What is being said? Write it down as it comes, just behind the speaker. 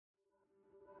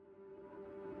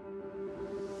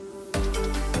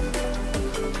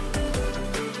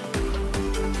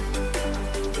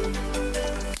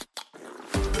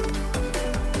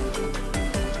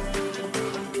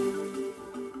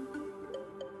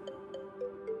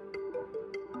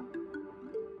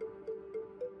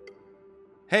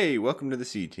Hey, welcome to the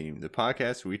C Team, the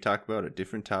podcast where we talk about a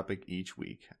different topic each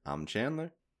week. I'm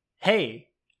Chandler. Hey,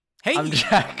 I'm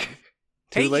Jack.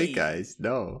 Too late, guys.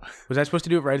 No. Was I supposed to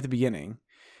do it right at the beginning?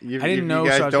 I didn't know,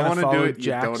 so I was going to follow Jack's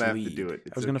you don't have lead. to do it.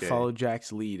 I was going to follow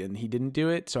Jack's lead, and he didn't do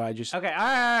it, so I just... Okay, all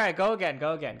right. Go again.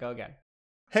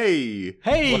 Hey.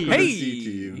 Hey. Welcome to the C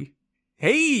Team.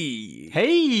 Hey.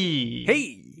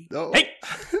 No. Hey.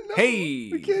 No, Hey.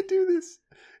 we can't do this.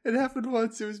 It happened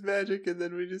once. It was magic, and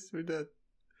then we're done.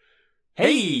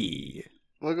 Hey.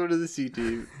 Welcome to the C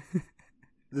Team.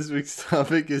 This week's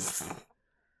topic is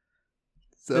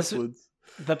Zeppelins.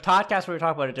 The podcast where we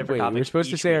talk about a different topic. We're supposed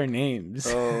to say week. our names.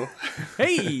 Oh.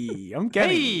 Hey. I'm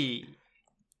getting Hey.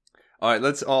 All right,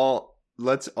 let's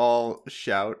all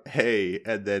shout hey,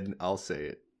 and then I'll say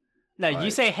it. No, All you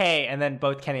right. say hey, and then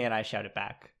both Kenny and I shout it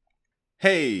back.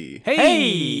 Hey.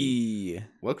 Hey.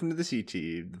 Welcome to the C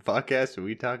Team, the podcast where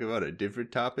we talk about a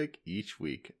different topic each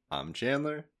week. I'm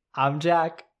Chandler, I'm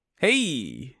Jack.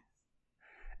 Hey.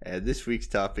 and this week's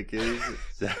topic is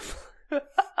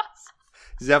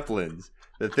Zeppelins,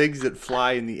 the things that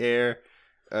fly in the air.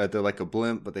 They're like a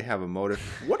blimp, but they have a motor.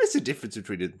 What is the difference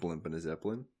between a blimp and a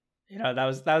Zeppelin? You know, that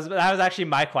was actually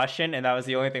my question, and that was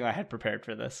the only thing I had prepared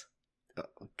for this.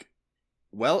 Okay.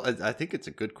 Well, I think it's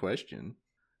a good question.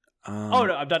 Oh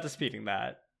no, I'm not disputing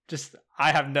that. Just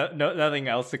I have nothing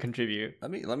else to contribute. Let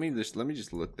me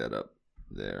just look that up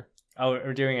there. Oh,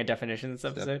 we're doing a definitions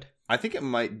episode. I think it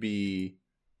might be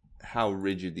how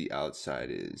rigid the outside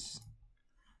is.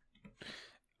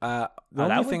 The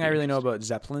that only would thing be I really know about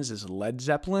Zeppelins is Led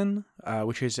Zeppelin,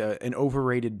 which is an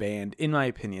overrated band, in my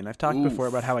opinion. I've talked before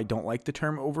about how I don't like the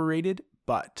term overrated,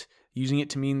 but using it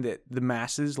to mean that the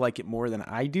masses like it more than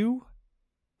I do,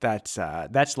 that's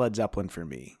Led Zeppelin for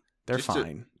me. They're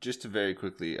fine. Just to very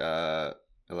quickly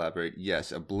elaborate,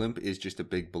 yes, a blimp is just a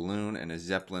big balloon, and a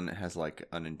Zeppelin has like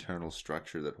an internal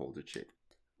structure that holds its shape.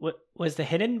 What was the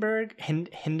Hindenburg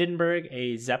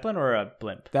a Zeppelin or a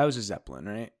blimp? That was a Zeppelin,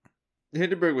 right? The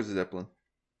Hindenburg was a Zeppelin.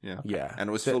 Yeah. Yeah. And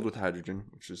it was filled with hydrogen,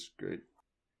 which is great.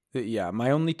 Yeah,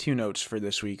 my only two notes for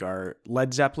this week are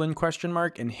Led Zeppelin ?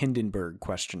 And Hindenburg ?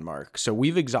 So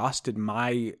we've exhausted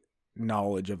my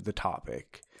knowledge of the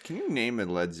topic. Can you name a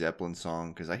Led Zeppelin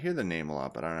song? Because I hear the name a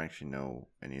lot, but I don't actually know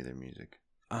any of their music.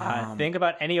 Think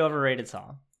about any overrated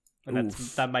song. And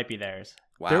Oof. that might be theirs.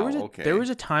 Wow, okay. There was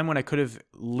a time when I could have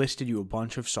listed you a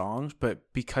bunch of songs, but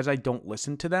because I don't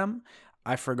listen to them,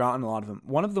 I've forgotten a lot of them.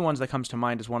 One of the ones that comes to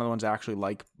mind is one of the ones I actually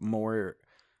like more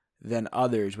than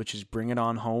others, which is Bring It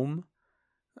On Home.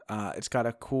 It's got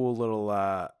a cool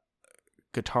little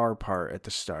guitar part at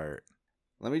the start.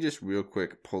 Let me just real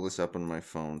quick pull this up on my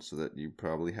phone so that you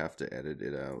probably have to edit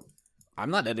it out. I'm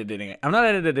not editing it. I'm not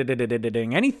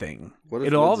editing anything. What if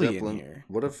It'll Led all Zeppelin, be in here.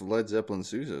 What if Led Zeppelin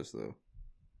sues us, though?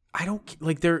 I don't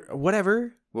like they're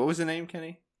whatever. What was the name,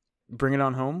 Kenny? Bring It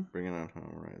On Home. Bring It On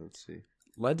Home. All right, let's see.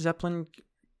 Led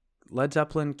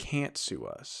Zeppelin can't sue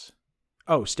us.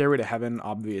 Oh, Stairway to Heaven,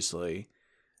 obviously.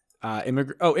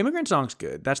 Immigrant Song's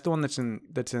good. That's the one that's in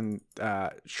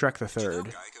Shrek the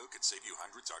Third.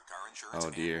 Oh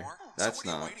dear, that's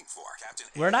not.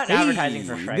 We're not advertising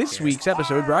for Shrek This here. week's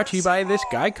episode brought to you by this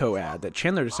Geico ad that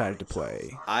Chandler decided to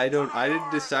play. I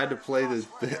didn't decide to play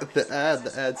the ad.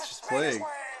 The ad's just playing.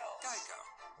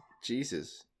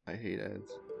 Jesus, I hate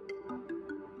ads.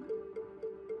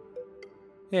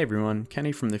 Hey everyone,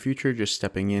 Kenny from the future just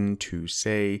stepping in to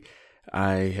say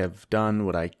I have done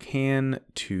what I can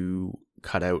to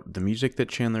cut out the music that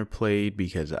Chandler played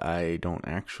because I don't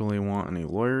actually want any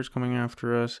lawyers coming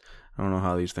after us. I don't know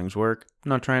how these things work. I'm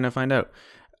not trying to find out.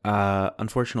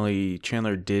 Unfortunately,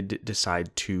 Chandler did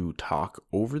decide to talk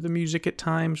over the music at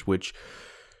times, which,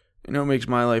 you know, makes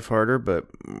my life harder, but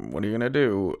what are you going to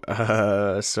do?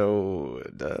 So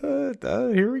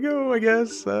here we go, I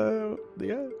guess.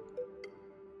 Yeah.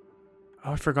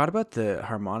 Oh, I forgot about the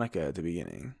harmonica at the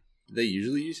beginning. They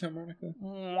usually use harmonica?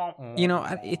 You know,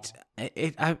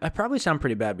 I probably sound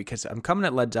pretty bad because I'm coming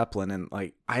at Led Zeppelin and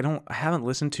like I haven't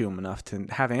listened to him enough to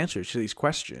have answers to these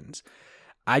questions.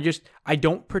 I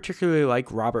don't particularly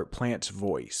like Robert Plant's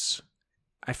voice.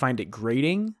 I find it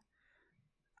grating.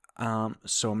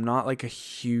 So I'm not like a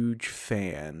huge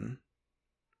fan.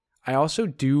 I also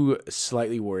do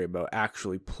slightly worry about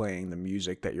actually playing the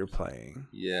music that you're playing.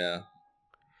 Yeah.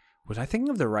 Was I thinking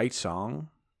of the right song?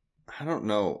 I don't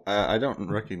know. I don't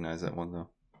recognize that one, though.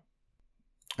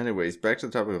 Anyways, back to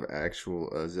the topic of actual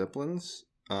Zeppelins.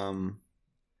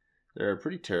 They're a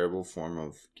pretty terrible form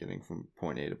of getting from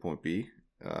point A to point B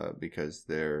because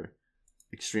they're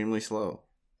extremely slow.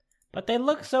 But they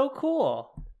look so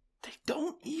cool. They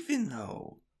don't even,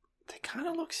 though. They kind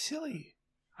of look silly.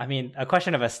 I mean, a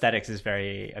question of aesthetics is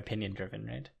very opinion driven,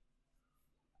 right?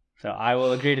 So I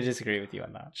will agree to disagree with you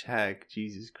on that. Jack,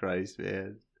 Jesus Christ,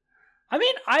 man. I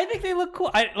mean, I think they look cool.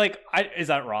 Is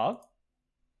that wrong?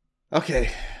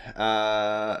 Okay.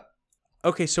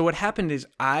 Okay, so what happened is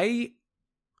I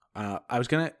was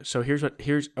gonna. So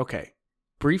here's okay.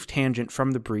 Brief tangent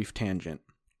from the brief tangent.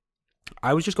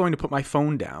 I was just going to put my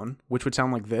phone down, which would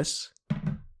sound like this,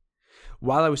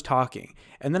 while I was talking,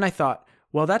 and then I thought,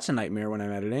 well, that's a nightmare when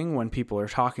I'm editing, when people are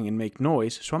talking and make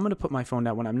noise. So I'm going to put my phone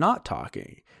down when I'm not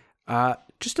talking.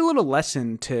 Just a little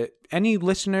lesson to any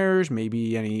listeners,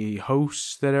 maybe any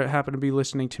hosts that happen to be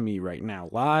listening to me right now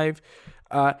live.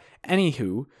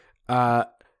 Anywho,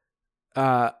 what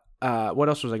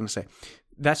else was I going to say?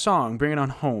 That song, Bring It On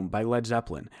Home by Led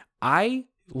Zeppelin, I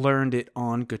learned it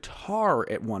on guitar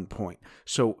at one point.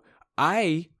 So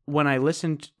when I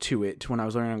listened to it, when I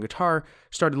was learning on guitar,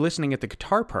 started listening at the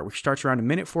guitar part, which starts around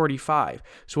 1:45.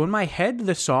 So in my head,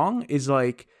 the song is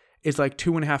like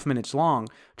 2.5 minutes long.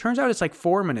 Turns out it's like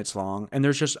 4 minutes long, and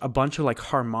there's just a bunch of like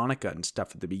harmonica and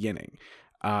stuff at the beginning,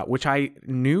 which I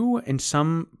knew in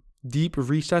some deep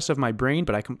recess of my brain,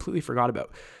 but I completely forgot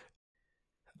about.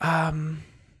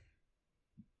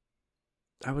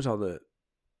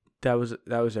 That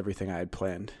was everything I had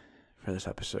planned for this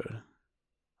episode.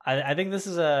 I think this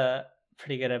is a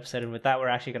pretty good episode, and with that, we're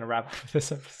actually going to wrap up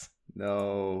this episode.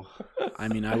 No. I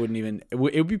mean, I wouldn't even... It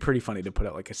would be pretty funny to put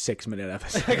out like a 6-minute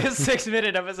episode. Like a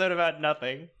 6-minute episode about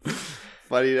nothing.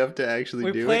 Funny enough to actually do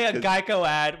it. We play a Geico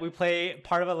ad. We play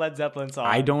part of a Led Zeppelin song.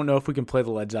 I don't know if we can play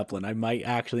the Led Zeppelin. I might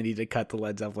actually need to cut the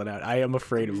Led Zeppelin out. I am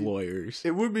afraid of lawyers.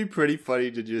 It would be pretty funny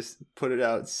to just put it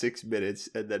out 6 minutes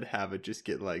and then have it just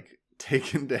get like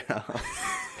taken down.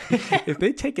 If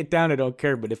they take it down, I don't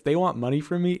care. But if they want money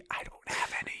from me, I don't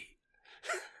have any.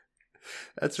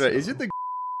 That's right. Is it the...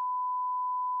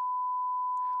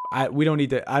 We don't need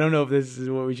to... I don't know if this is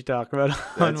what we should talk about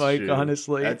on mic,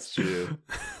 honestly. That's true.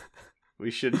 We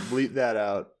should bleep that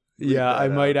out. Yeah, I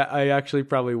might. I actually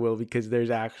probably will, because there's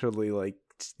actually like,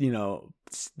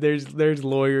 there's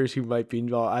lawyers who might be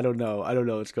involved. I don't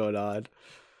know what's going on.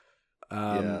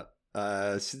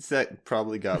 Since that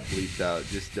probably got bleeped out,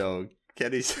 just know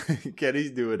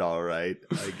Kenny's doing all right,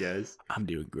 I guess. I'm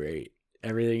doing great.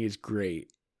 Everything is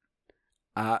great.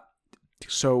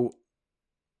 So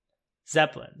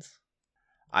Zeppelins.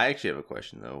 I actually have a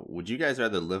question though. Would you guys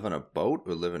rather live on a boat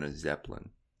or live in a Zeppelin?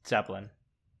 Zeppelin.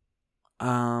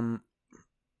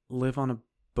 Live on a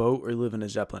boat or live in a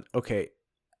Zeppelin? Okay.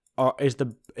 Is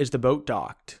the boat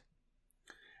docked?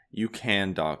 You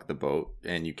can dock the boat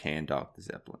and you can dock the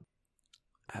Zeppelin.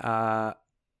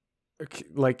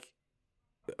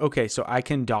 Okay, so I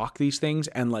can dock these things,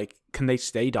 and like, can they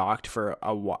stay docked for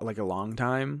a long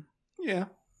time? Yeah.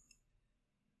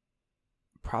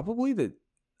 Probably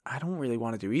I don't really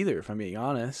want to do either, if I'm being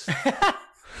honest.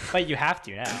 But you have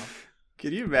to now.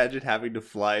 Can you imagine having to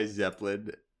fly a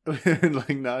Zeppelin and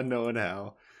like not knowing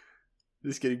how?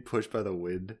 Just getting pushed by the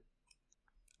wind.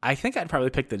 I think I'd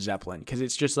probably pick the Zeppelin, because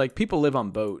it's just like, people live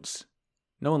on boats.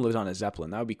 No one lives on a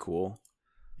Zeppelin. That would be cool.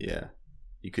 Yeah.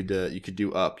 You could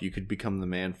do Up. You could become the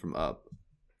man from Up.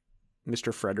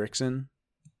 Mr. Fredrickson.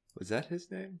 Was that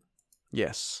his name?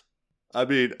 Yes. I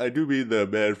mean, I do mean the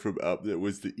man from Up that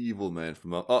was the evil man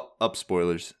from Up. Oh, Up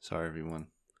spoilers. Sorry, everyone.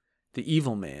 The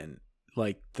evil man.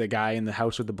 Like the guy in the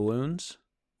house with the balloons?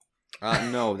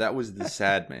 No, that was the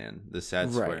sad man. The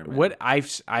sad square man.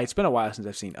 It's been a while since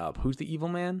I've seen Up. Who's the evil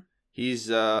man?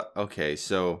 He's, okay,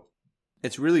 so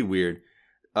it's really weird.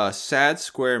 Sad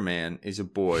Square Man is a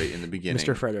boy in the beginning.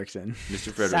 Mr. Fredrickson.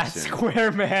 Sad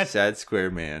Square Man. Sad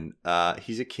Square Man.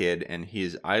 He's a kid, and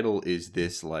his idol is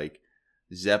this, like,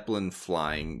 Zeppelin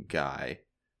flying guy.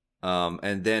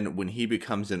 And then when he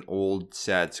becomes an old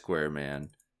Sad Square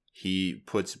Man, he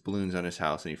puts balloons on his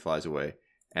house and he flies away.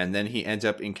 And then he ends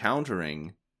up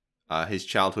encountering his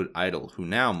childhood idol, who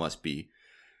now must be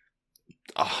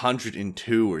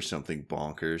 102 or something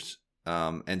bonkers.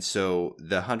 And so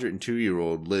the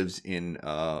 102-year-old lives in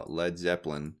Led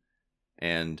Zeppelin,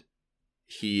 and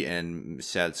he and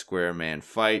Sad Square Man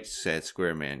fight. Sad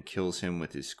Square Man kills him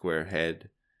with his square head,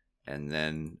 and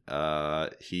then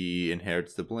he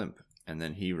inherits the blimp, and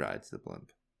then he rides the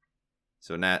blimp.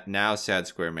 So now Sad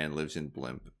Square Man lives in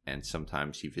Blimp, and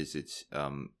sometimes he visits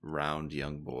round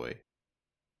young boy.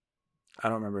 I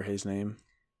don't remember his name.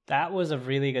 That was a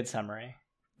really good summary.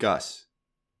 Gus.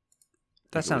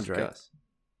 That sounds right. Gus.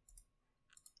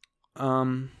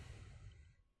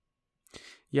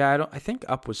 Yeah, I think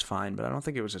Up was fine, but I don't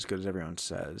think it was as good as everyone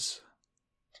says.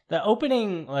 The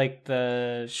opening,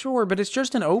 Sure, but it's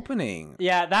just an opening.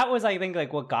 Yeah, that was, I think,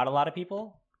 like what got a lot of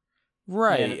people.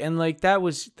 Right, and like that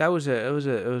was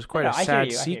quite a I hear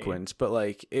sad you, sequence, but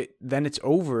like then it's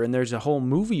over and there's a whole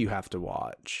movie you have to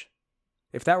watch.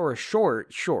 If that were a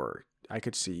short, sure, I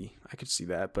could see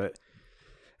that, but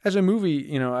as a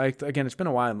movie, again, it's been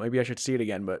a while. Maybe I should see it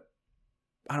again, but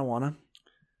I don't want to.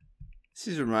 This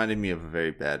is reminding me of a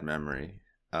very bad memory.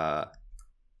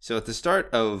 So at the start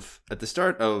of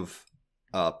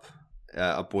Up,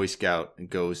 a Boy Scout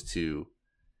goes to,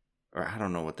 or I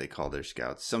don't know what they call their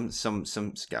scouts. Some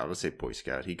scout, let's say Boy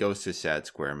Scout. He goes to Sad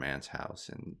Square Man's house,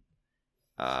 and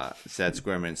Sad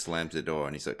Square Man slams the door,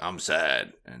 and he's like, "I'm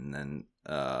sad," and then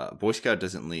Boy Scout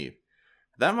doesn't leave.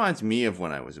 That reminds me of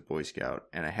when I was a Boy Scout,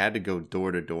 and I had to go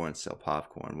door to door and sell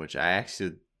popcorn, which I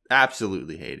actually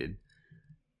absolutely hated.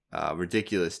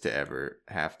 Ridiculous to ever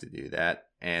have to do that.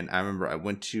 And I remember I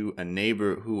went to a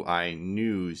neighbor who I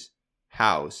knew's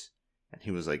house, and he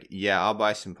was like, "Yeah, I'll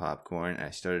buy some popcorn." And I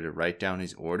started to write down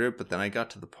his order, but then I got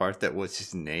to the part that was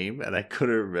his name, and I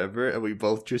couldn't remember, and we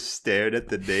both just stared at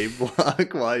the name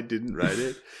block while I didn't write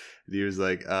it. And he was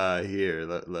like, "Here,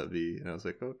 let me," and I was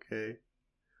like, "Okay."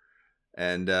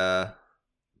 And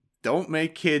don't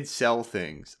make kids sell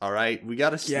things, all right? We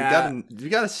gotta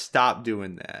stop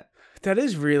doing that. That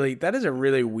is a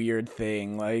really weird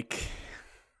thing. Like,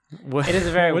 what, it is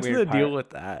a very what's weird the deal part. with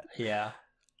that? Yeah,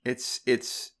 it's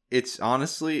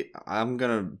honestly, I'm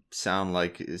gonna sound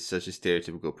like such a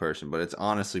stereotypical person, but it's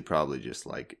honestly probably just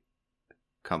like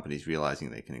companies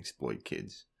realizing they can exploit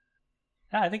kids.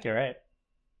 yeah, I think you're right.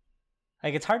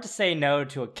 Like, it's hard to say no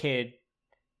to a kid.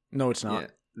 No, it's not. Yeah.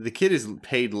 The kid is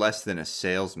paid less than a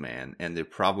salesman, and they're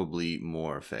probably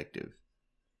more effective.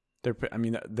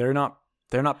 They're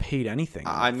not paid anything.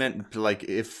 I meant like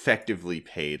effectively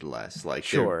paid less. Like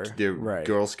sure, their right.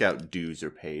 Girl Scout dues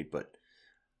are paid, but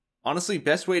honestly,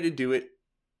 best way to do it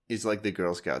is like the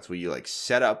Girl Scouts, where you like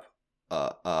set up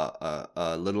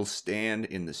a little stand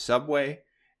in the subway,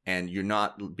 and you're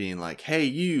not being like, "Hey,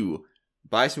 you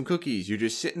buy some cookies." You're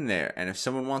just sitting there, and if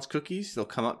someone wants cookies, they'll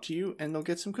come up to you and they'll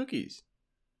get some cookies.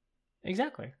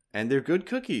 Exactly. And they're good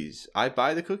cookies. I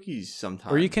buy the cookies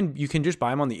sometimes. Or you can just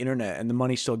buy them on the internet and the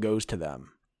money still goes to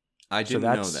them. I didn't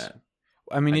know that.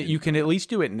 I mean, you can at least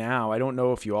do it now. I don't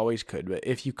know if you always could, but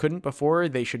if you couldn't before,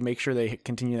 they should make sure they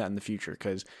continue that in the future,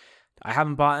 because I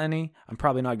haven't bought any. I'm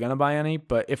probably not going to buy any,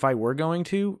 but if I were going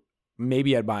to,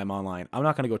 maybe I'd buy them online. I'm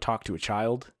not going to go talk to a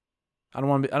child. I don't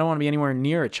want to be anywhere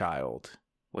near a child.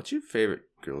 What's your favorite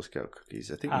Girl Scout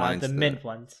cookies? I think mine's the mint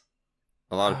ones.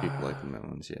 A lot of people like the mint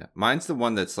ones, yeah. Mine's the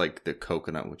one that's like the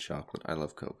coconut with chocolate. I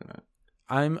love coconut.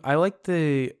 I like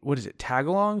the, what is it,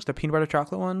 tagalongs? The peanut butter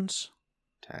chocolate ones?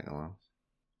 Tagalongs?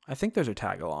 I think those are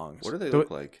tagalongs. What do they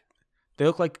look like? They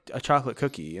look like a chocolate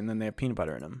cookie, and then they have peanut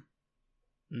butter in them.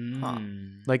 Huh.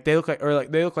 Like they look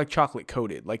like chocolate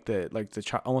coated,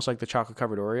 almost like the chocolate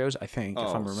covered Oreos, I think,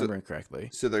 if I'm remembering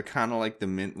correctly. So they're kind of like the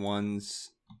mint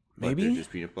ones, maybe they're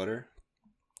just peanut butter.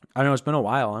 I know, it's been a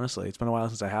while, honestly. It's been a while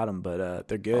since I had them, but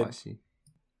they're good. Oh, I see.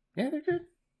 Yeah, they're good.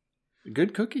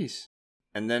 Good cookies.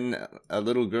 And then a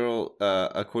little girl,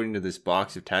 according to this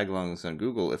box of tagalongs on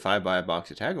Google, if I buy a box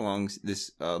of tagalongs,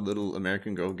 this little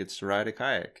American girl gets to ride a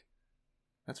kayak.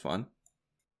 That's fun.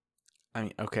 I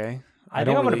mean, okay. I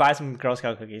think I'm going to buy some Girl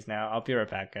Scout cookies now. I'll be right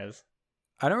back, guys.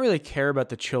 I don't really care about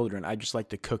the children. I just like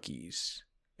the cookies.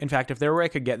 In fact, if there were I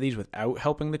could get these without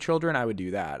helping the children, I would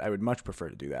do that. I would much prefer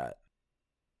to do that.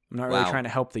 I'm not really trying to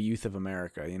help the youth of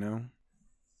America, you know?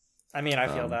 I mean, I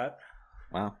feel that.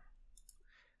 Wow.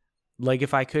 Like,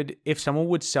 if someone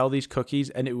would sell these cookies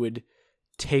and it would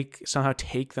somehow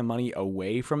take the money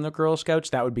away from the Girl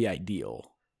Scouts, that would be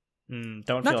ideal.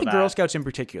 Not the Girl Scouts in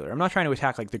particular. I'm not trying to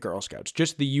attack like the Girl Scouts,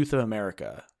 just the youth of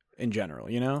America in general,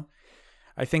 you know?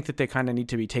 I think that they kind of need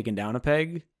to be taken down a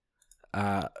peg.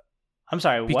 I'm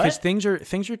sorry, because what?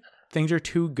 things are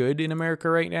too good in America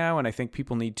right now, and I think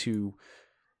people need to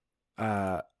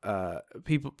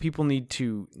people need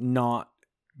to not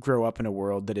grow up in a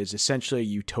world that is essentially a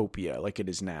utopia like it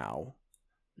is now.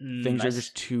 Things are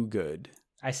just too good.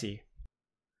 I see.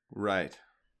 Right.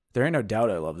 There ain't no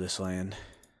doubt I love this land.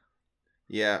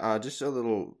 Yeah, just a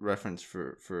little reference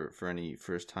for any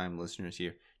first-time listeners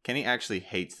here. Kenny actually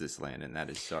hates this land, and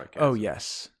that is sarcasm. Oh,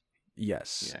 yes.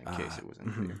 Yes. Yeah, in case it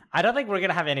wasn't clear. I don't think we're going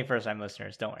to have any first-time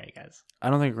listeners. Don't worry, guys.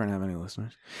 I don't think we're going to have any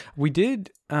listeners. We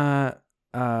did get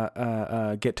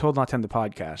told not to end the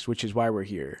podcast, which is why we're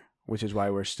here. Which is why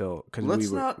we're still...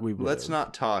 Let's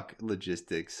not talk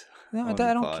logistics. No,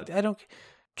 I don't...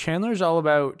 Chandler's all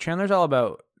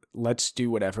about let's do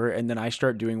whatever, and then I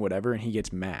start doing whatever, and he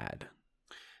gets mad.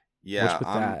 Yeah, What's with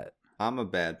that? I'm a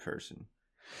bad person.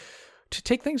 To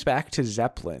take things back to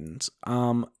Zeppelins,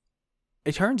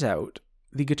 it turns out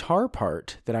the guitar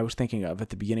part that I was thinking of at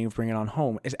the beginning of Bring It On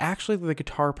Home is actually the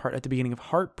guitar part at the beginning of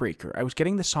Heartbreaker. I was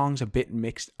getting the songs a bit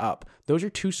mixed up. Those are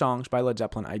two songs by Led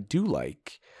Zeppelin I do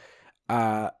like.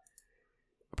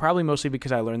 Probably mostly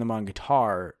because I learned them on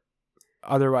guitar.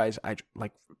 Otherwise, I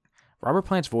like Robert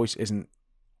Plant's voice isn't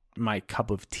my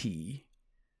cup of tea.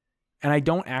 And I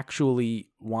don't actually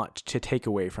want to take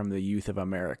away from the youth of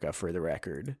America, for the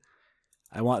record.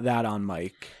 I want that on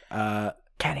mic.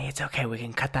 Kenny, it's okay. We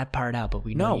can cut that part out, but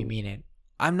we know you mean it.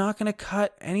 I'm not gonna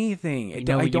cut anything. I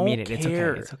don't mean it.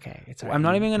 care. It's okay. It's all right. I'm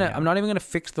not even gonna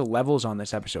fix the levels on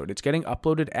this episode. It's getting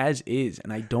uploaded as is,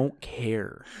 and I don't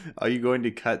care. Are you going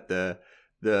to cut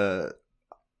the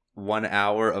 1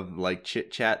 hour of like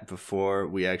chit chat before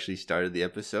we actually started the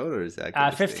episode, or is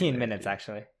that 15 minutes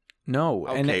actually? No.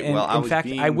 Okay. And well, in fact,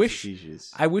 I wish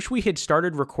we had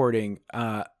started recording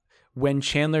when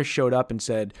Chandler showed up and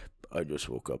said, "I just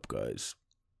woke up, guys."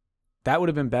 That would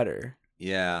have been better.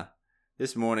 Yeah.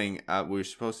 This morning, we were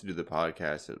supposed to do the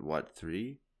podcast at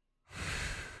 3?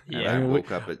 Yeah. I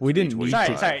woke up at we didn't need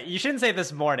to. Sorry. You shouldn't say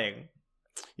this morning.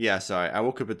 Yeah, sorry. I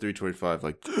woke up at 3:25,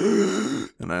 like,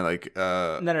 and I like.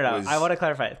 No. I want to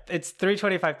clarify. It's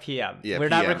 3:25 p.m. Yeah, we're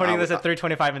not recording this at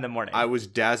 3:25 in the morning. I was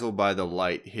dazzled by the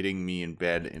light hitting me in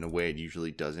bed in a way it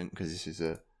usually doesn't, because this is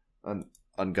an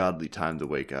ungodly time to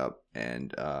wake up.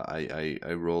 And I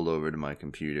rolled over to my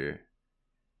computer,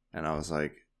 and I was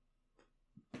like,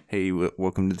 "Hey,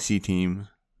 welcome to the C team,"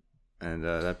 and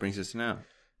that brings us to now.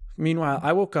 Meanwhile,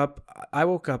 I woke up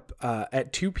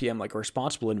at 2 p.m. like a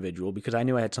responsible individual because I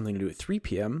knew I had something to do at 3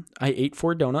 p.m. I ate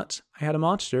 4 donuts. I had a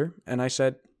Monster, and I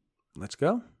said, "Let's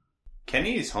go."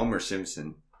 Kenny is Homer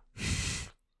Simpson.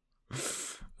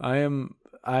 I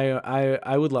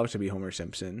would love to be Homer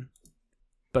Simpson,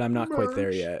 but I'm not quite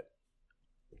there yet.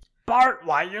 Bart,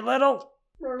 why you little?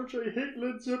 Marge, I hate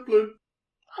Led Zeppelin.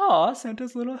 Aw,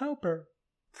 Santa's little helper.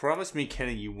 Promise me,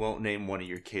 Kenny, you won't name one of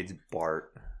your kids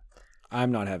Bart.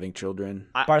 I'm not having children.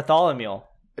 Bartholomew.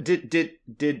 Did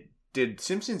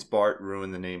Simpsons Bart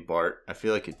ruin the name Bart? I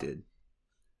feel like it did.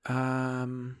 I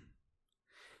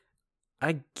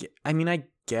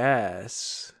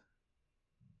guess.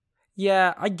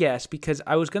 Yeah, I guess, because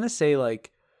I was gonna say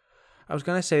like,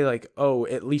 oh,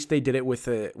 at least they did it with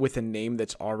a name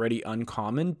that's already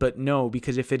uncommon. But no,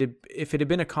 because if it had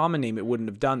been a common name, it wouldn't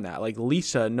have done that. Like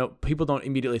Lisa, no, people don't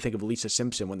immediately think of Lisa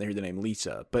Simpson when they hear the name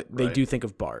Lisa, but they do think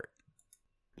of Bart.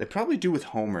 They probably do with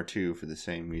Homer too, for the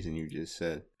same reason you just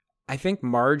said. I think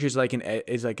Marge is like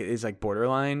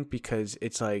borderline, because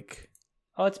it's like,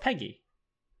 oh, it's Peggy.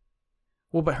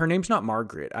 Well, but her name's not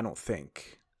Margaret, I don't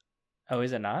think. Oh,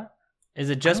 is it not? Is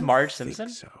it just Marge Simpson?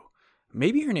 So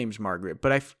maybe her name's Margaret,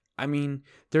 but I mean,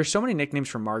 there's so many nicknames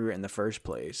for Margaret in the first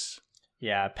place.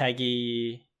 Yeah,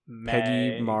 Peggy,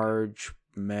 Meg. Marge,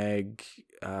 Meg.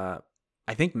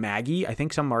 I think Maggie. I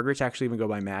think some Margarets actually even go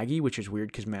by Maggie, which is weird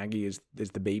because Maggie is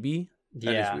the baby.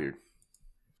 That is weird.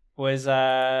 Was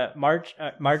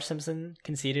Marge Simpson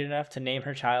conceited enough to name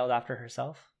her child after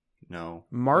herself? No.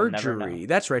 Marjorie.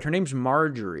 That's right. Her name's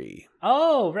Marjorie.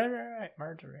 Oh, right.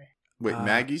 Marjorie. Wait,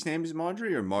 Maggie's name is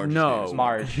Marjorie, or Marge's name is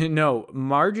Marge. No,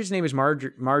 Marge's name is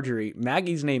Marjorie.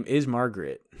 Maggie's name is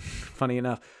Margaret. Funny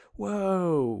enough.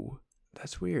 Whoa.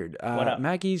 That's weird. What up?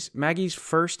 Maggie's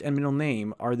first and middle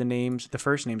name are the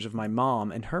first names of my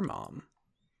mom and her mom.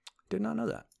 Did not know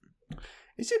that.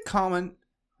 Is it common?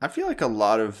 I feel like a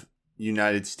lot of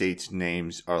United States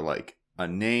names are like a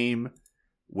name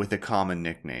with a common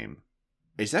nickname.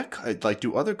 Is that like,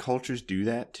 do other cultures do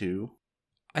that too?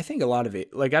 I think a lot of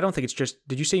it. Like, I don't think it's just.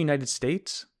 Did you say United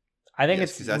States? I think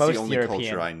it's that's most the only European.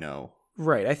 culture I know.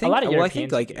 Right. I think a lot of I think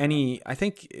Europeans like do any. I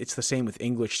think it's the same with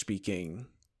English speaking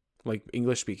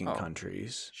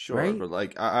countries. Sure, right? but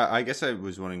like I guess I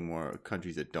was wanting more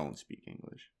countries that don't speak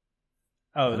English.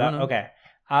 Oh, that okay.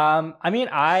 I mean,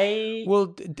 I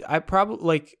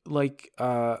probably like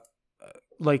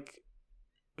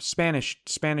Spanish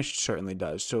certainly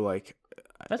does. So like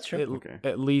that's true.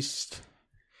 At least.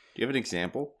 Do you have an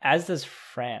example? As does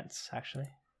France, actually.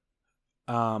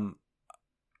 Do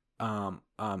I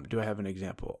have an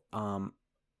example?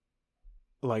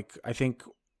 Like I think,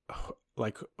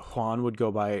 like Juan would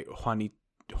go by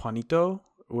Juanito.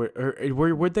 Or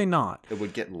would they not? It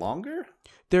would get longer?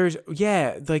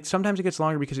 Like sometimes it gets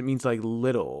longer because it means like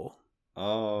little.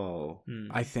 Oh.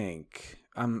 I think.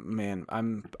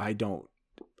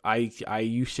 I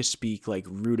used to speak like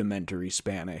rudimentary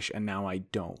Spanish and now I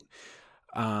don't.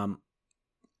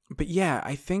 But yeah,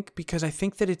 I think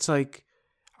that it's like,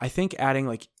 I think adding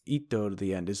like ito to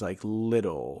the end is like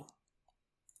little.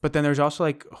 But then there's also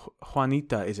like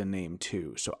Juanita is a name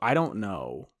too. So I don't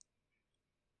know.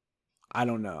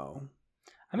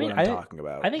 I mean, what I'm talking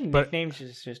about. I think But- nicknames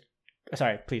is just.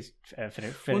 Sorry, please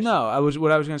finish. Well, no,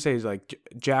 what I was gonna say is like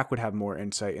Jack would have more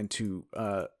insight into.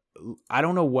 I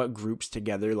don't know what groups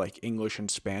together like English and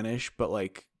Spanish, but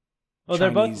like Well,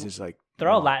 Chinese is like they're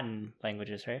all one. Latin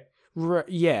languages, right?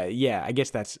 Yeah. I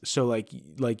guess that's so. Like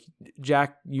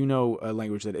Jack, you know, a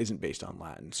language that isn't based on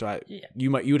Latin, so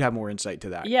you would have more insight to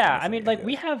that. Yeah, kind of I mean, thing, like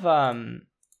we guess. have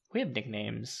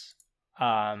nicknames,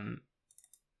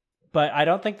 but I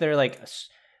don't think they're like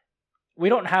we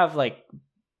don't have like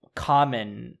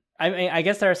common. I mean, I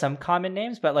guess there are some common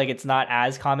names, but like it's not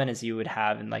as common as you would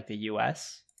have in like the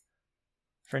U.S.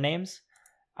 for names.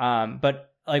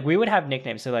 But like we would have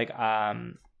nicknames. So like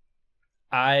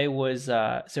I was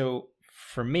so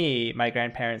for me, my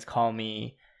grandparents call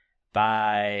me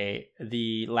by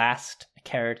the last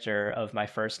character of my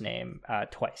first name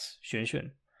twice, Xun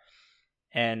Xun.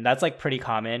 And that's like pretty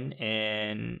common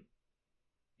in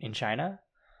China.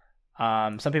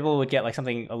 Some people would get like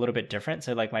something a little bit different.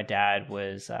 So like my dad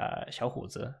was 小虎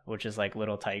子, which is like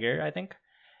little tiger, I think.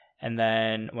 And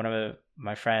then one of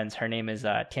my friends, her name is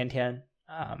Tian Tian.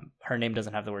 Her name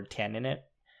doesn't have the word Tian in it.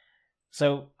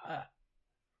 So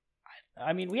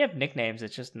I mean, we have nicknames.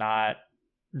 It's just not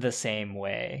the same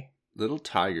way. Little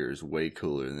Tiger is way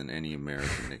cooler than any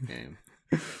American nickname.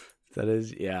 That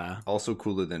is, yeah. Also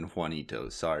cooler than Juanito.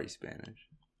 Sorry, Spanish.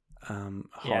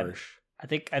 Harsh. I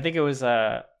think it was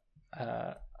a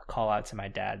call out to my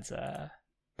dad's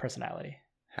personality.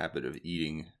 Habit of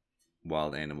eating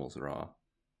wild animals raw.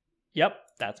 Yep,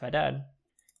 that's my dad.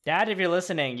 Dad, if you're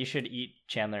listening, you should eat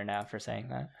Chandler now for saying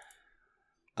that.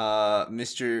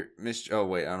 Mr. Oh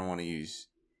wait, I don't want to use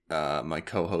my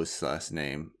co-host's last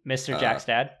name. Mr. Jack's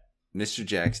dad. Mr.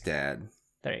 Jack's dad.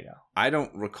 There you go. I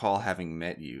don't recall having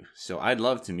met you, so I'd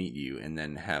love to meet you and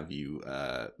then have you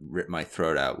rip my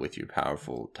throat out with your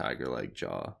powerful tiger-like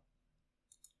jaw.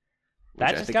 Which That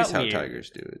I just think got is how weird. tigers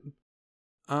do it.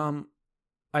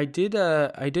 I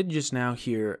did just now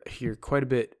hear quite a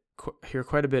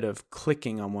bit of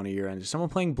clicking on one of your ends. Is someone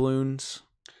playing balloons?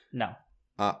 No.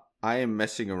 I am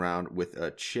messing around with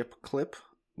a chip clip,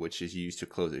 which is used to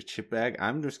close a chip bag.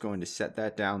 I'm just going to set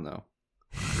that down, though.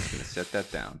 I'm just going to set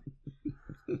that down.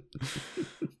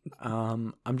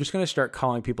 I'm just gonna start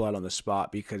calling people out on the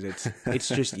spot because it's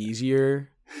just easier.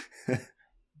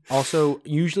 Also,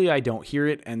 usually I don't hear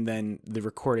it, and then the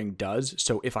recording does.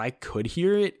 So if I could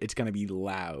hear it, it's gonna be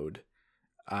loud.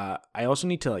 I also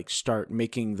need to like start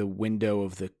making the window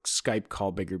of the Skype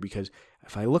call bigger because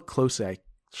if I look closely, I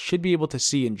should be able to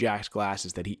see in Jack's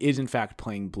glasses that he is in fact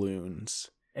playing balloons.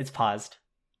 It's paused.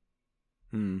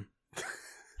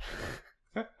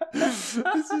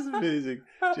 This is amazing.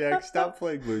 Jack, stop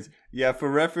playing Bloons. Yeah, for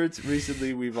reference,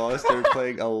 recently we've all started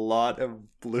playing a lot of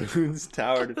Bloons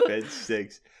Tower Defense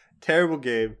 6. Terrible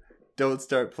game. Don't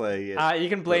start playing it. You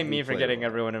can blame Let me me for play getting one.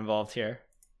 everyone involved here.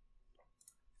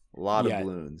 A lot Yeah. of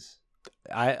Bloons.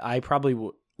 I probably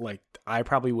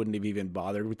wouldn't have even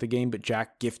bothered with the game, but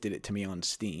Jack gifted it to me on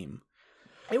Steam.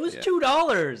 It was Yeah.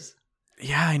 $2.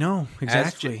 Yeah, I know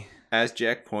exactly. As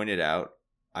Jack pointed out,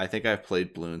 I think I've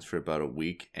played Bloons for about a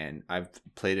week, and I've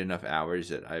played enough hours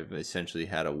that I've essentially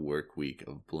had a work week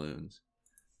of Bloons,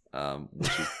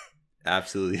 which is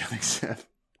absolutely unacceptable.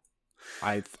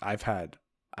 I've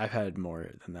had more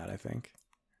than that, I think.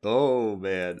 Oh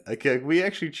man! Okay, can we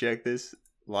actually check this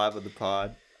live on the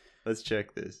pod? Let's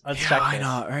check this. Let's Yeah, check why this.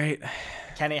 not, right?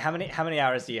 Kenny, how many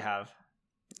hours do you have?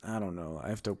 I don't know. I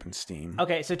have to open Steam.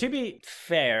 Okay, so to be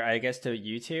fair, I guess to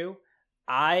you two,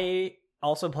 I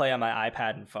also play on my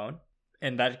iPad and phone,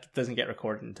 and that doesn't get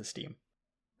recorded into Steam.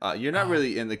 You're not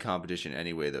really in the competition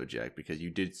anyway, though, Jack, because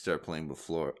you did start playing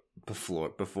before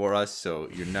us. So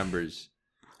your numbers,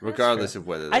 regardless of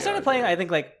whether I started playing, there. I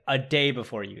think, like a day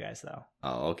before you guys, though.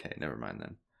 Oh, okay. Never mind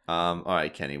then. All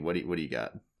right, Kenny. What do you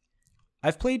got?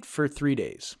 I've played for 3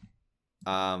 days.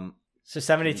 So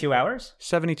 72 hours?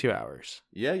 72 hours.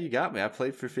 Yeah, you got me. I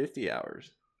played for 50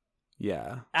 hours.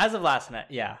 Yeah. As of last night,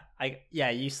 yeah.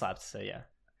 You slept, so yeah.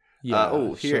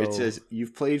 Yeah. Here it so- says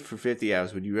you've played for 50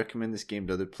 hours. Would you recommend this game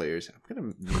to other players? I'm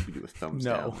gonna maybe do a thumbs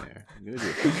No. down there. I'm gonna do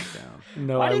a thumbs down.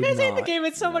 No, Why do I you would guys hate the not. game?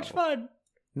 It's so No. much fun.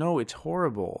 No, it's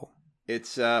horrible.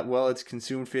 It's it's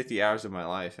consumed 50 hours of my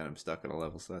life, and I'm stuck on a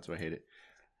level, so that's why I hate it.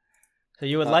 So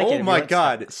you would like it. Oh if you my weren't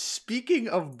god! stuck. Speaking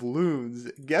of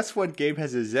balloons, guess what game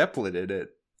has a zeppelin in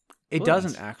it? It Balloons.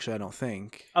 doesn't actually, I don't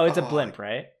think. Oh, it's a Oh, blimp,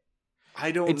 right?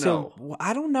 I don't It's know.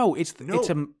 I don't know. It's No.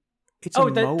 it's Oh,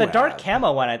 a the dark Moab.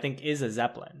 camo one, I think, is a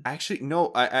Zeppelin. Actually,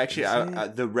 no. Is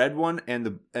it? The red one and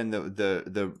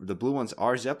the blue ones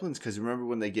are zeppelins because remember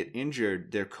when they get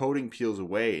injured, their coating peels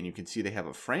away, and you can see they have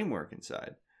a framework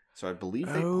inside. So I believe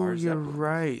they Oh, are you're Zeppelins.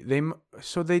 right.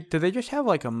 Do they just have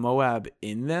like a Moab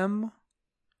in them?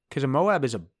 Because a Moab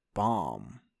is a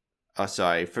bomb. Oh,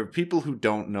 sorry. For people who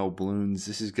don't know balloons,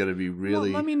 this is gonna be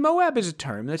really. Well, I mean, Moab is a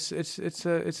term.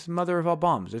 It's mother of all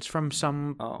bombs. It's from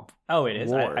some. Oh, it is.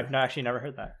 War. I've actually never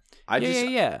heard that.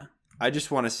 Yeah. I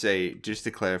just want to say, just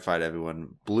to clarify to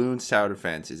everyone, Balloons Tower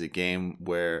Defense is a game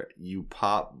where you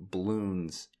pop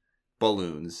balloons.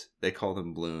 They call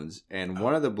them balloons, and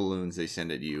one of the balloons they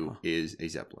send at you is a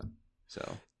Zeppelin.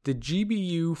 So the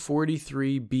GBU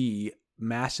 43B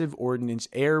Massive Ordnance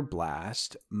Air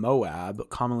Blast, Moab,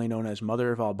 commonly known as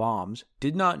Mother of All Bombs,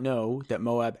 did not know that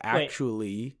Moab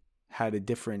actually had a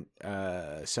different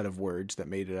set of words that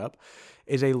made it up,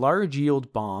 is a large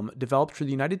yield bomb developed for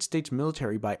the United States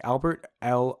military by Albert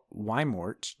L.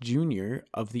 Weimort Jr.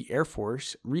 of the Air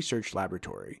Force Research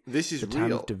Laboratory. this is At the time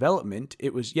real. of development,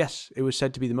 it was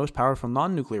said to be the most powerful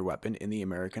non-nuclear weapon in the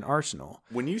American arsenal.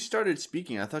 When you started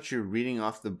speaking, I thought you were reading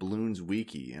off the Balloons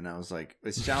wiki, and I was like,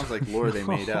 it sounds like lore they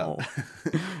made up.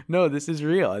 No, this is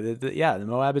real. The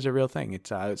Moab is a real thing.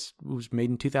 It was made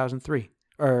in 2003.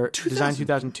 Or designed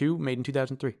 2002, made in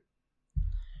 2003.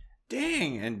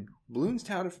 Dang, and Balloons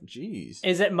Tower, jeez.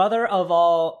 Is it mother of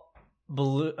all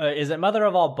is it mother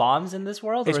of all bombs in this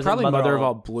world? It's or is probably it mother of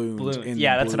all balloons. In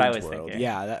yeah, the that's what I Balloons was world. thinking.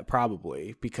 Yeah, that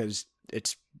probably, because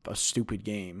it's a stupid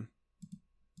game.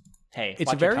 Hey,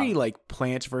 It's watch your very tongue. like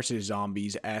Plants vs.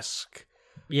 Zombies-esque.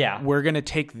 Yeah. We're gonna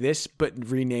take this but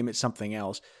rename it something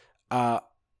else.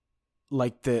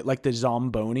 Like the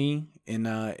Zomboni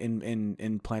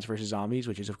in Plants vs. Zombies,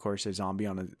 which is of course a zombie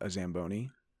on a Zamboni.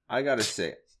 I gotta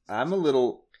say, I'm a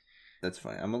little. That's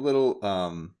fine. I'm a little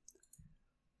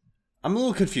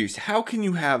confused. How can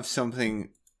you have something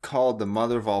called the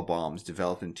Mother of All Bombs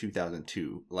developed in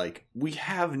 2002? Like, we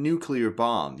have nuclear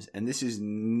bombs, and this is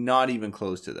not even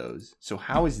close to those. So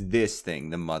how is this thing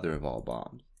the Mother of All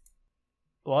Bombs?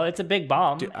 Well, it's a big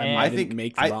bomb. Dude, and I didn't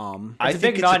make the bomb. It's a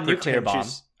big non-nuclear bomb.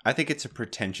 I think it's a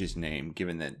pretentious name,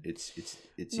 given that it's.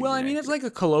 Well, I mean, it's like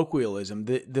a colloquialism.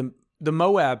 The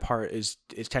Moab part is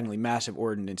technically Massive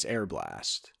Ordnance Air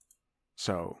Blast.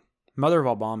 So, Mother of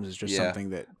All Bombs is just something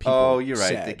that people Oh, you're right.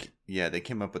 said. They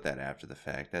came up with that after the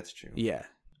fact. That's true. Yeah.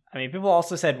 I mean, people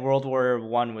also said World War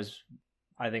I was,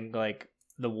 I think, like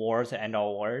the war to end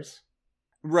all wars.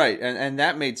 Right, and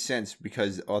that made sense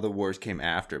because other wars came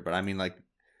after. But I mean, like,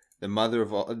 the Mother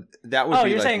of All... That would Oh,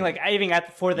 be you're like, saying, like, even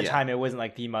for the Yeah. time, it wasn't,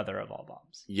 like, the mother of all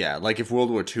bombs. Yeah, like if World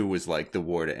War II was like the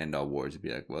war to end all wars, it'd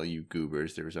be like, well, you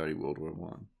goobers, there was already World War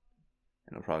I. And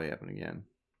it'll probably happen again.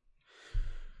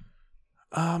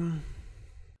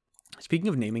 Speaking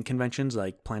of naming conventions,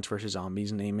 like Plants vs.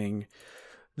 Zombies naming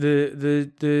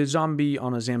the zombie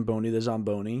on a Zamboni, the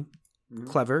Zomboni,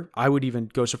 clever. I would even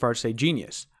go so far as to say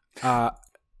genius.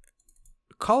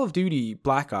 Call of Duty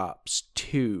Black Ops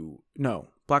 3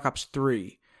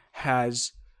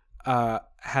 has a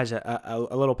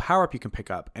little power up you can pick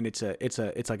up, and it's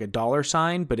like a dollar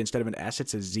sign, but instead of an S,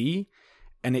 it's a Z,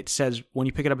 and it says, when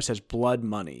you pick it up, it says blood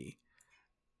money.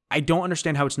 I don't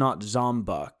understand how it's not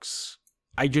Zombucks.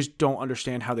 I just don't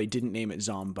understand how they didn't name it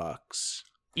Zombucks.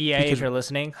 EA, Because- if you're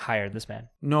listening, hire this man.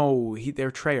 No,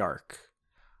 they're Treyarch.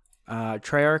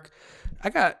 Treyarch.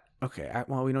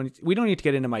 We don't need to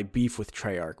get into my beef with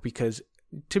Treyarch, because,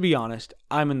 to be honest,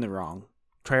 I'm in the wrong.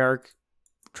 Treyarch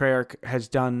has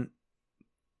done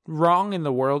wrong in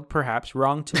the world, perhaps.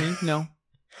 Wrong to me?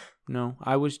 No.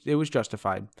 It was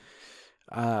justified.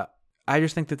 I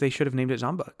just think that they should have named it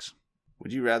Zombucks.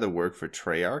 Would you rather work for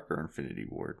Treyarch or Infinity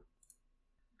Ward?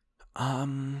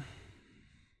 I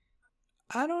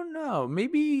don't know.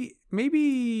 Maybe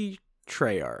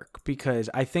Treyarch, because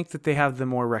I think that they have the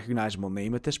more recognizable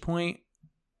name at this point,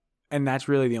 and that's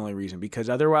really the only reason. Because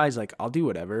otherwise, like, I'll do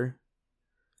whatever.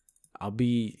 I'll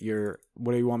be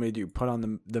what do you want me to do? Put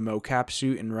on the mocap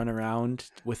suit and run around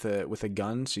with a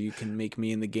gun so you can make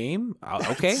me in the game?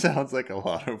 Okay. Sounds like a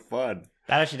lot of fun.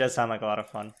 That actually does sound like a lot of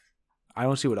fun. I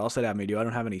don't see what else they'd have me do. I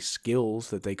don't have any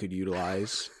skills that they could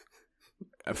utilize.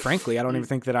 Frankly, I don't even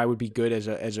think that I would be good as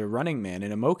a running man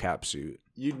in a mocap suit.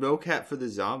 You'd mocap for the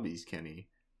zombies, Kenny.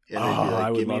 And Oh, they'd be I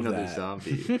like, would give me love another that.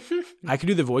 zombie. I could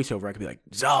do the voiceover. I could be like,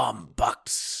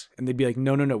 Zombucks. And they'd be like,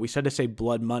 no. We said to say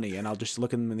blood money. And I'll just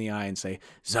look them in the eye and say,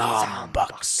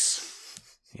 Zombucks.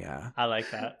 Yeah. I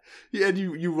like that. Yeah, and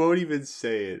you won't even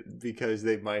say it because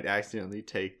they might accidentally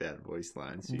take that voice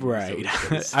line. So Right.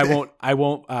 I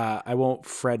won't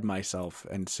Fred myself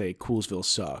and say Coolsville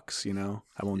sucks, I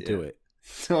won't do it.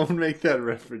 Don't make that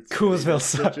reference. Coolsville It's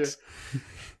such sucks.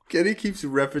 Kenny keeps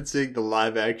referencing the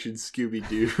live action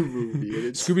Scooby-Doo movie. And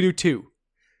it's Scooby-Doo 2.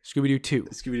 Scooby-Doo 2.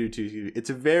 Scooby-Doo 2. It's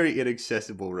a very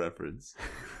inaccessible reference.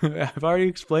 I've already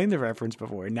explained the reference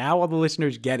before. Now all the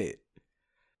listeners get it.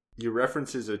 Your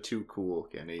references are too cool,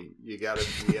 Kenny. You gotta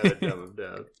dumb them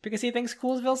down. Because he thinks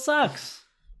Coolsville sucks.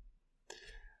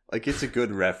 Like, it's a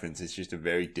good reference. It's just a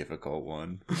very difficult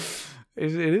one.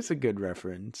 It is a good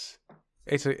reference.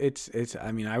 It's.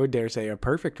 I mean, I would dare say a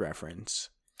perfect reference.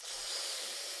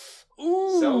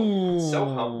 Ooh. So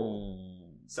humble.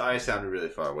 Sorry, I sounded really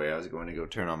far away. I was going to go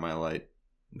turn on my light,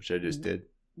 which I just did.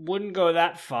 Wouldn't go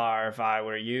that far if I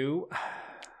were you.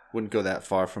 Wouldn't go that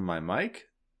far from my mic.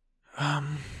 All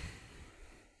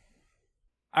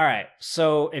right.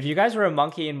 So if you guys were a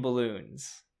monkey in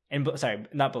balloons, sorry,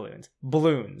 not balloons,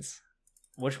 balloons,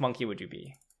 which monkey would you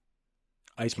be?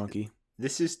 Ice monkey.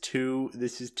 This is too.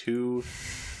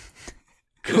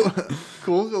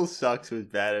 Coolsville sucks was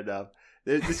bad enough.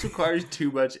 This requires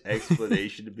too much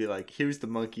explanation to be like, here's the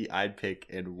monkey I'd pick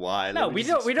and why. No, we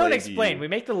don't explain. We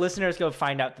make the listeners go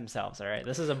find out themselves. All right.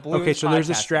 This is a balloon. Okay, so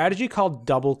there's a strategy called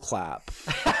double clap.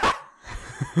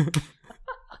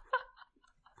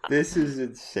 This is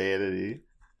insanity.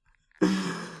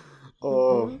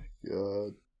 Oh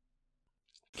god.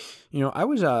 You know, I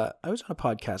was on a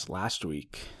podcast last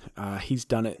week. He's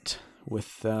done it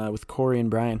with Corey and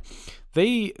Brian.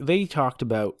 They talked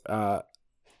about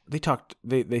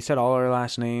they said all our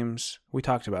last names. We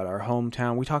talked about our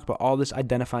hometown. We talked about all this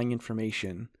identifying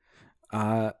information.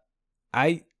 I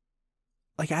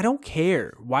don't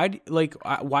care. Why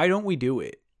don't we do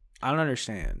it? I don't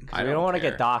understand. We don't want to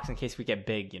get doxxed in case we get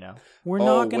big, you know. We're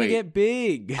not going to get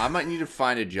big. I might need to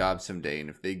find a job someday, and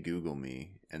if they Google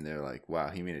me and they're like, "Wow,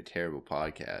 he made a terrible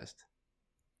podcast."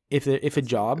 If a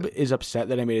job is upset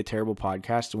that I made a terrible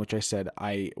podcast in which I said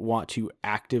I want to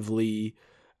actively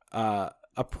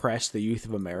oppress the youth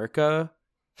of America,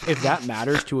 if that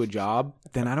matters to a job,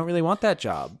 then I don't really want that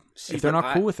job. See, if they're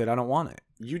not cool with it, I don't want it.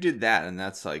 You did that, and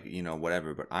that's like,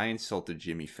 whatever. But I insulted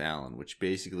Jimmy Fallon, which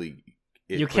basically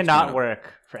you cannot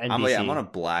work for NBC. I'm on a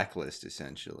blacklist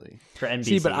essentially for NBC.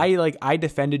 See, but I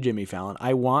defended Jimmy Fallon.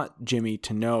 I want Jimmy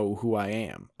to know who I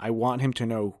am. I want him to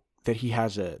know that he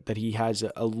has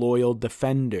a loyal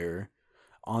defender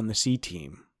on the C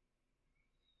team.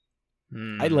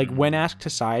 I when asked to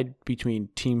side between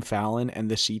Team Fallon and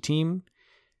the C team,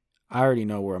 I already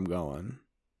know where I'm going.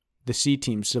 The C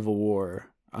team Civil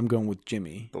War. I'm going with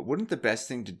Jimmy. But wouldn't the best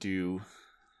thing to do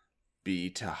be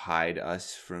to hide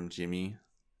us from Jimmy?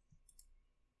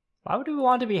 Why would we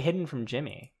want to be hidden from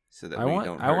Jimmy? So that I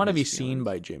want to be seen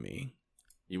by Jimmy.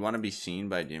 You want to be seen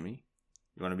by Jimmy?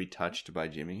 You want to be touched by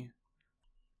Jimmy?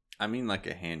 I mean like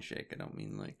a handshake. I don't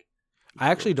mean like... I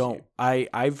actually don't.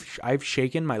 I've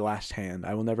shaken my last hand.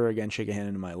 I will never again shake a hand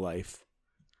in my life.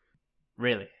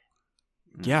 Really?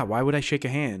 Yeah, why would I shake a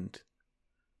hand?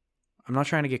 I'm not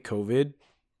trying to get COVID.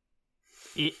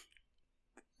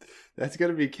 That's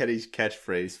gonna be Kenny's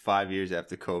catchphrase 5 years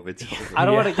after COVID's over. I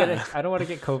don't want to get it. I don't want to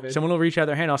get COVID. Someone will reach out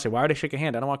their hand. I'll say, "Why would I shake a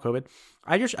hand? I don't want COVID."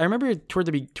 I remember toward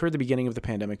the beginning of the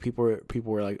pandemic, people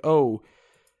were like, "Oh,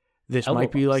 this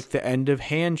might be like the end of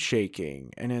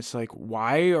handshaking," and it's like,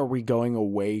 why are we going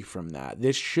away from that?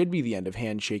 This should be the end of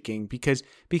handshaking because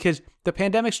the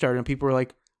pandemic started and people were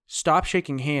like, "Stop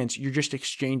shaking hands. You're just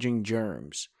exchanging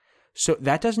germs." So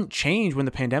that doesn't change when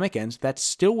the pandemic ends. That's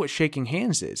still what shaking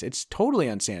hands is. It's totally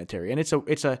unsanitary, and it's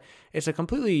a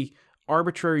completely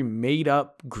arbitrary, made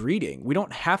up greeting. We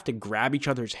don't have to grab each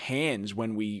other's hands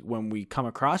when we come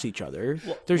across each other.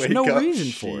 There's no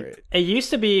reason for it. It used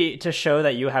to be to show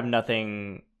that you have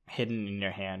nothing hidden in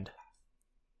your hand.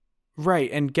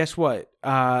 Right, and guess what?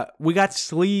 We got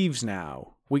sleeves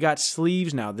now.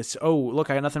 This. Oh, look,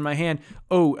 I got nothing in my hand.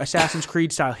 Oh, Assassin's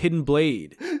Creed style hidden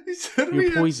blade. You said You're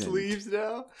we poisoned. have sleeves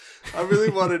now? I really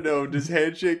want to know, does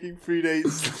handshaking predate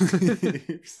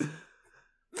sleeves?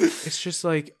 It's just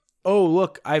like, oh,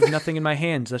 look, I have nothing in my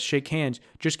hands. Let's shake hands.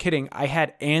 Just kidding. I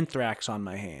had anthrax on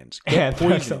my hands. Get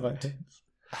poisoned.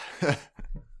 It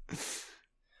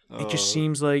just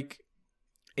seems like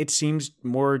it seems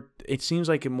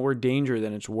like more danger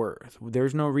than it's worth.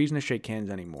 There's no reason to shake hands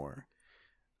anymore.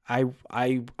 I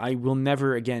will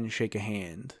never again shake a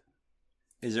hand.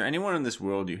 Is there anyone in this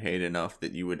world you hate enough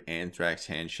that you would anthrax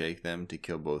handshake them to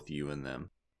kill both you and them?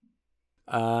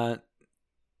 I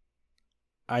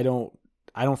don't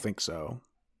think so.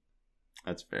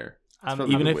 That's fair.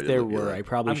 Even if there were, I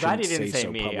probably I'm glad shouldn't you didn't say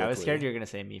so me. publicly. I was scared you were going to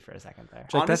say me for a second there.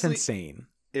 Like, that's Honestly, insane.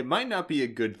 It might not be a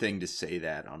good thing to say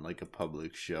that on like a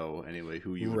public show anyway,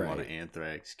 who you would want to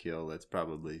anthrax kill. That's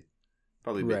probably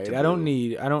a bit right. taboo. I don't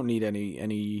need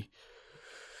any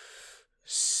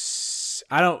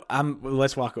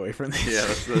let's walk away from this. Yeah,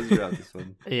 let's drop this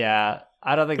one. Yeah,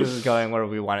 I don't think this is going where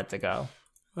we want it to go.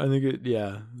 I think it.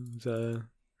 Yeah.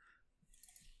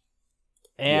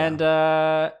 And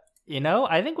I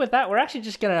think with that we're actually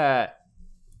just gonna.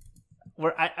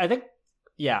 I think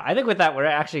with that we're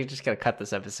actually just gonna cut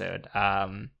this episode.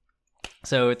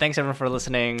 So thanks everyone for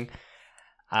listening.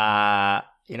 Find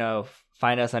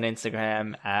us on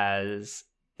Instagram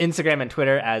and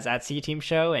Twitter as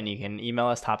 @CTeamShow, and you can email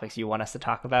us topics you want us to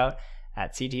talk about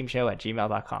at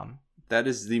cteamshow@gmail.com. That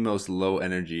is the most low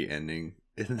energy ending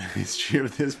in the history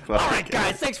of this podcast. All right,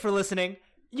 guys, thanks for listening.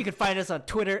 You can find us on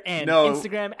Twitter and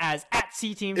Instagram as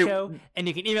 @CTeamShow, and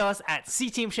you can email us at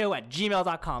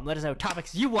cteamshow@gmail.com. Let us know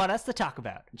topics you want us to talk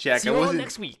about. Jack, See you all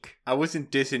next week. I wasn't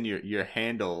dissing your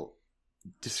handle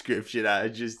description. I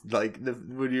just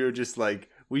when you were just like,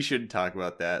 we shouldn't talk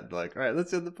about that. Like, all right,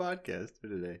 let's end the podcast for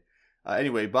today.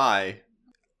 Anyway, bye.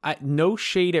 No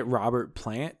shade at Robert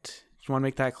Plant. Just want to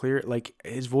make that clear. Like,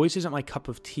 his voice isn't my cup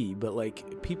of tea, but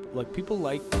like people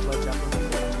like Led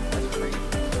Zeppelin. That's great.